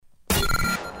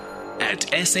at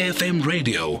SAFM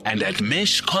Radio and at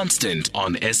Mesh Constant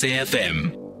on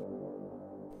SAFM.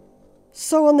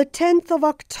 So on the 10th of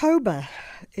October,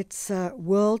 it's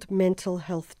World Mental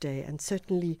Health Day, and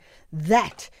certainly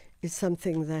that is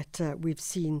something that we've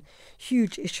seen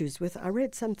huge issues with. I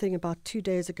read something about 2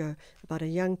 days ago about a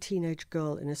young teenage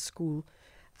girl in a school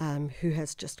who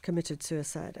has just committed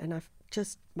suicide, and I've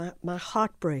just, my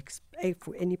heart breaks,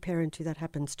 for any parent who that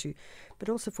happens to, but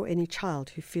also for any child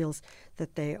who feels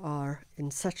that they are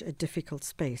in such a difficult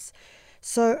space.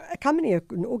 So a company,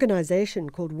 an organization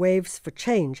called Waves for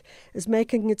Change, is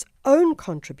making its own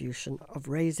contribution of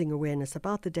raising awareness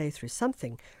about the day through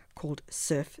something called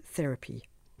surf therapy.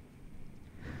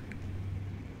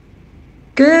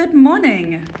 Good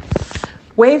morning.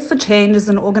 Wave for Change is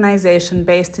an organization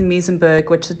based in Muizenberg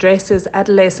which addresses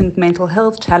adolescent mental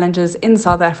health challenges in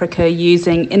South Africa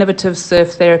using innovative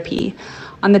surf therapy.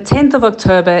 On the 10th of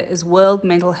October is World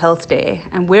Mental Health Day,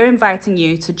 and we're inviting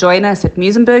you to join us at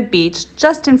Muizenberg Beach,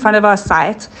 just in front of our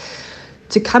site,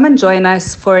 to come and join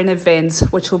us for an event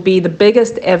which will be the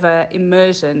biggest ever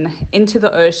immersion into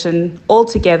the ocean, all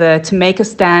together to make a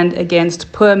stand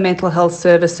against poor mental health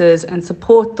services and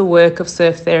support the work of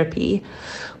surf therapy.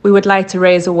 We would like to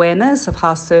raise awareness of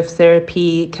how surf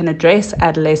therapy can address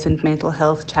adolescent mental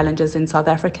health challenges in South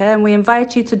Africa, and we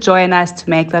invite you to join us to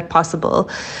make that possible,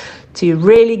 to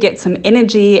really get some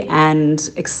energy and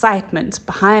excitement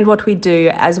behind what we do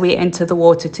as we enter the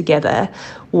water together,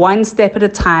 one step at a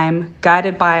time,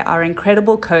 guided by our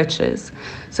incredible coaches.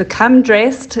 So come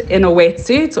dressed in a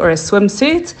wetsuit or a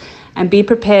swimsuit and be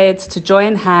prepared to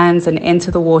join hands and enter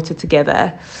the water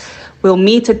together. We'll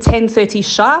meet at 10:30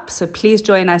 sharp, so please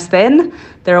join us then.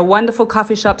 There are wonderful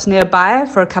coffee shops nearby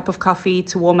for a cup of coffee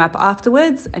to warm up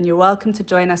afterwards, and you're welcome to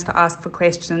join us to ask for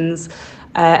questions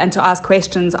and to ask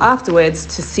questions afterwards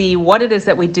to see what it is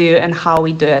that we do and how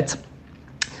we do it.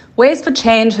 Waves for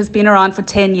Change has been around for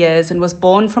 10 years and was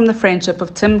born from the friendship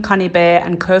of Tim Conybeare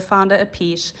and co-founder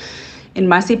Apish in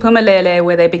Masiphumelele,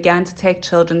 where they began to take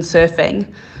children surfing.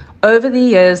 Over the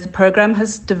years, the program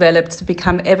has developed to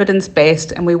become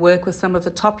evidence-based, and we work with some of the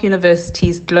top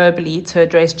universities globally to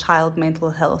address child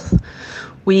mental health.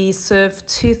 We serve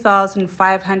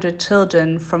 2,500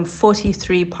 children from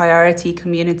 43 priority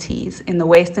communities in the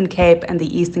Western Cape and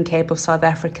the Eastern Cape of South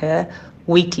Africa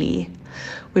weekly.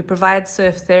 We provide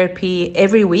surf therapy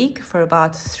every week for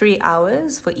about 3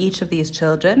 hours for each of these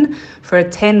children for a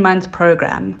 10-month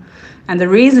program. And the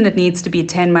reason it needs to be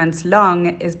 10 months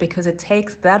long is because it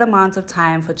takes that amount of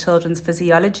time for children's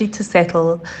physiology to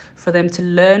settle, for them to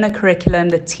learn a curriculum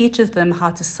that teaches them how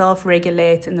to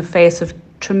self-regulate in the face of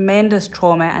tremendous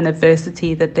trauma and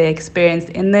adversity that they experienced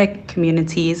in their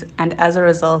communities and as a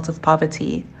result of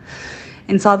poverty.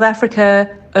 In South Africa,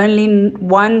 only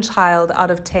 1 child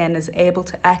out of 10 is able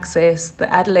to access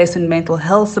the adolescent mental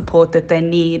health support that they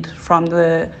need from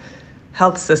the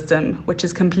health system, which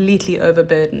is completely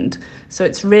overburdened. So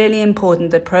it's really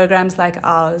important that programs like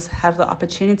ours have the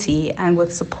opportunity, and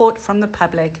with support from the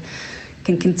public,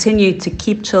 can continue to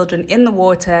keep children in the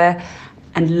water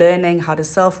and learning how to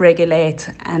self-regulate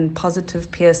and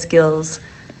positive peer skills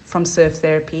from surf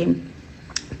therapy.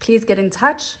 Please get in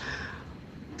touch,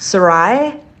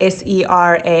 Serai,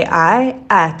 SERAI,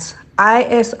 at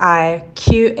isiqalo.org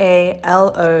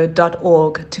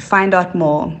to find out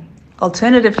more.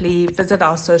 Alternatively, visit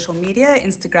our social media,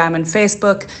 Instagram and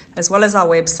Facebook, as well as our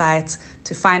website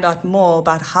to find out more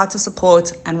about how to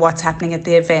support and what's happening at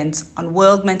the event on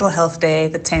World Mental Health Day,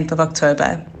 the 10th of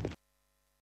October.